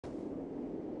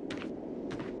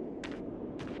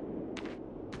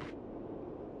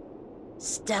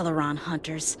Stellaron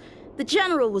hunters. The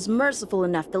General was merciful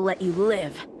enough to let you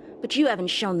live, but you haven't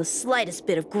shown the slightest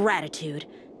bit of gratitude.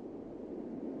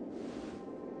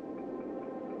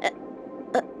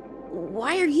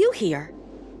 Why are you here?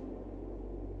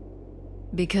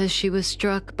 Because she was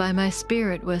struck by my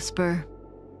spirit whisper.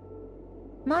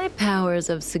 My powers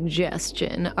of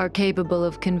suggestion are capable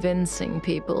of convincing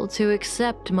people to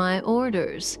accept my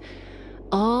orders,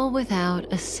 all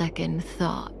without a second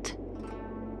thought.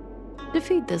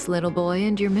 Defeat this little boy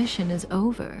and your mission is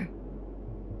over.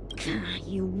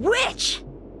 You witch!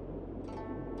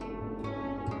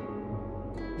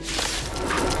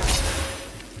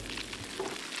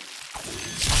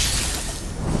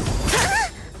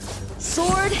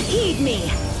 Sword, heed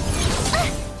me!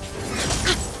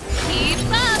 Keep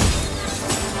up!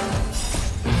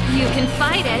 You can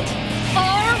fight it,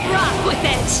 or rock with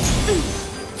it!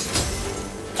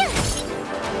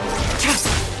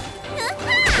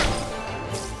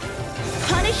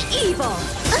 Punish evil!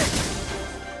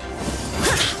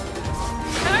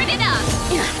 Turn it up!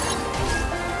 Here!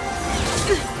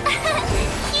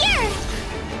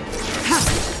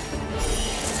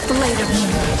 Blade of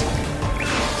Moonlight.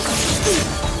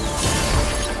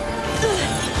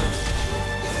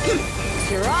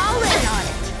 You're all in on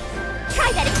it! Try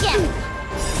that again!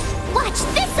 Watch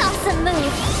this awesome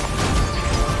move!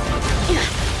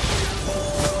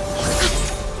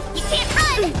 You can't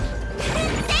run!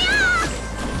 Stay off!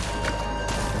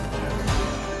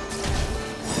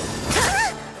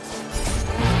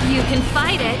 You can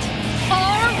fight it,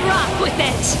 or rock with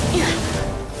it!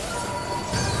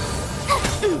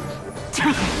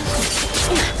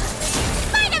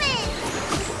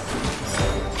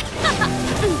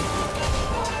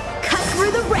 Cut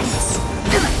through the ranks!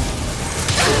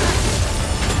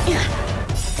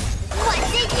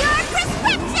 What's in your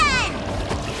prescription?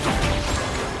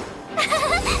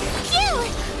 Phew!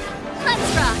 Let's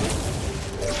rock!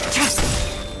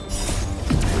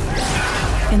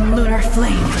 In lunar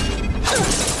flame.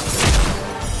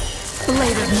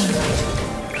 Blade of Moonlight.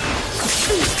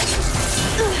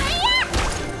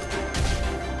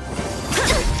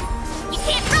 You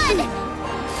can't run!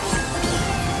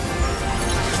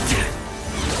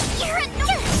 You're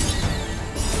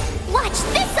Watch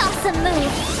this awesome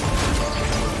move!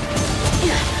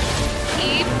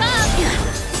 Keep up!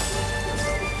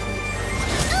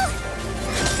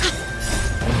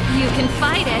 You can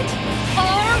fight it,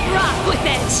 or rock with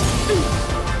it!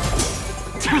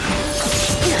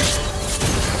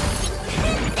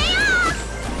 Stay off!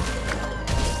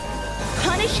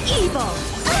 Punish evil!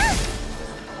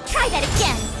 Try that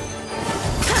again!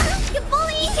 You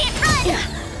bully! Can't run!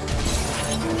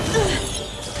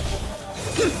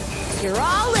 You're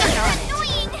all in on it!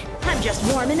 Annoying! I'm just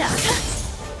warming up.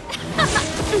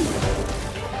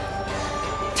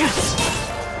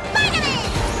 Spider-Man!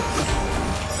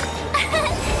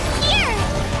 Here!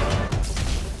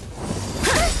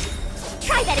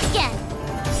 Try that again!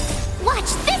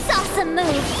 Watch this awesome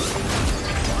move!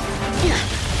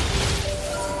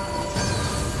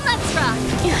 Let's rock!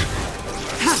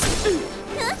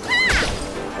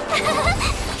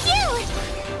 Phew!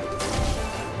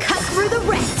 Cut through the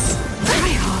ranks!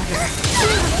 Try harder!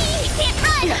 Can't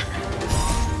run!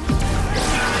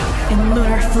 In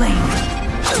lunar flame.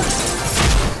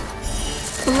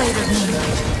 Blade of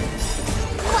Moonlight.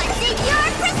 What's in your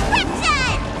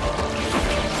prescription?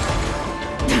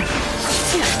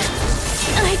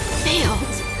 I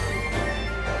failed.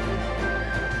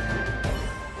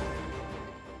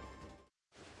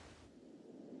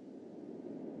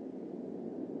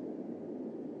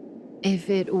 If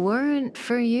it weren't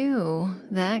for you,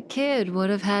 that kid would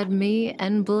have had me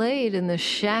and Blade in the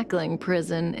shackling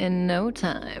prison in no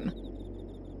time.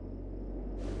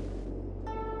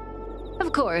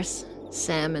 Of course,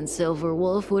 Sam and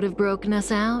Silverwolf would have broken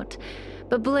us out,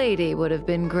 but Blady would have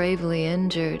been gravely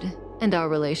injured, and our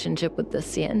relationship with the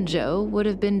Xianzhou would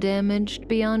have been damaged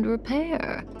beyond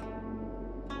repair.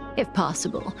 If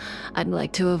possible, I'd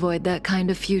like to avoid that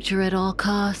kind of future at all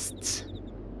costs.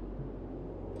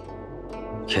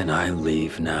 Can I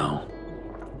leave now?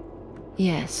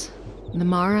 Yes, the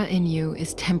Mara in you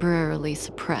is temporarily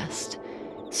suppressed.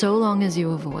 So long as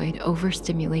you avoid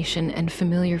overstimulation and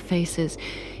familiar faces,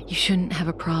 you shouldn't have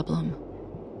a problem.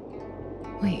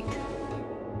 Wait,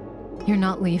 you're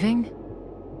not leaving?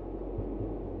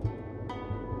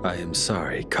 I am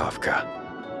sorry, Kafka.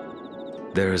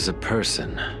 There is a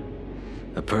person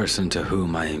to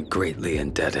whom I am greatly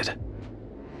indebted.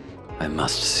 I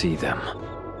must see them.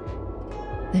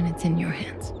 Then it's in your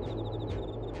hands.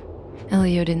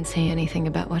 Elio didn't say anything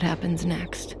about what happens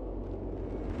next.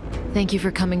 Thank you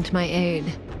for coming to my aid.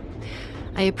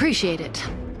 I appreciate it.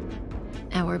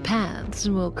 Our paths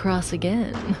will cross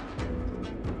again.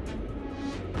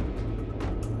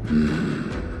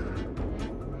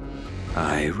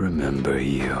 I remember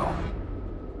you.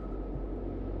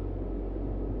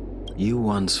 You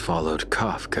once followed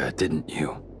Kafka, didn't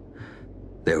you?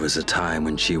 There was a time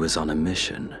when she was on a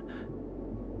mission.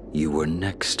 You were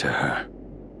next to her.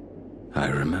 I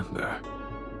remember.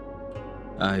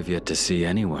 I've yet to see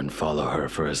anyone follow her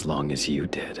for as long as you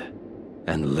did,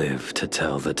 and live to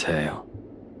tell the tale.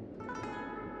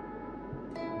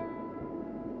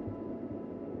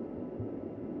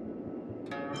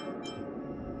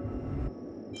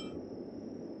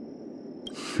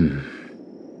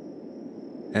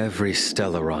 Every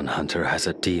Stellaron hunter has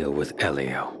a deal with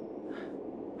Elio.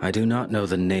 I do not know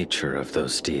the nature of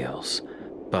those deals,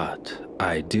 but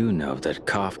I do know that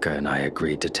Kafka and I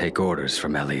agreed to take orders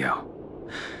from Elio.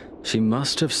 She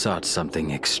must have sought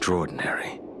something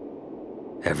extraordinary.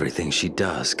 Everything she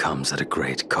does comes at a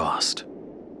great cost.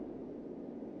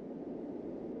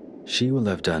 She will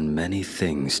have done many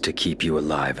things to keep you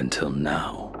alive until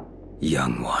now,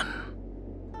 young one.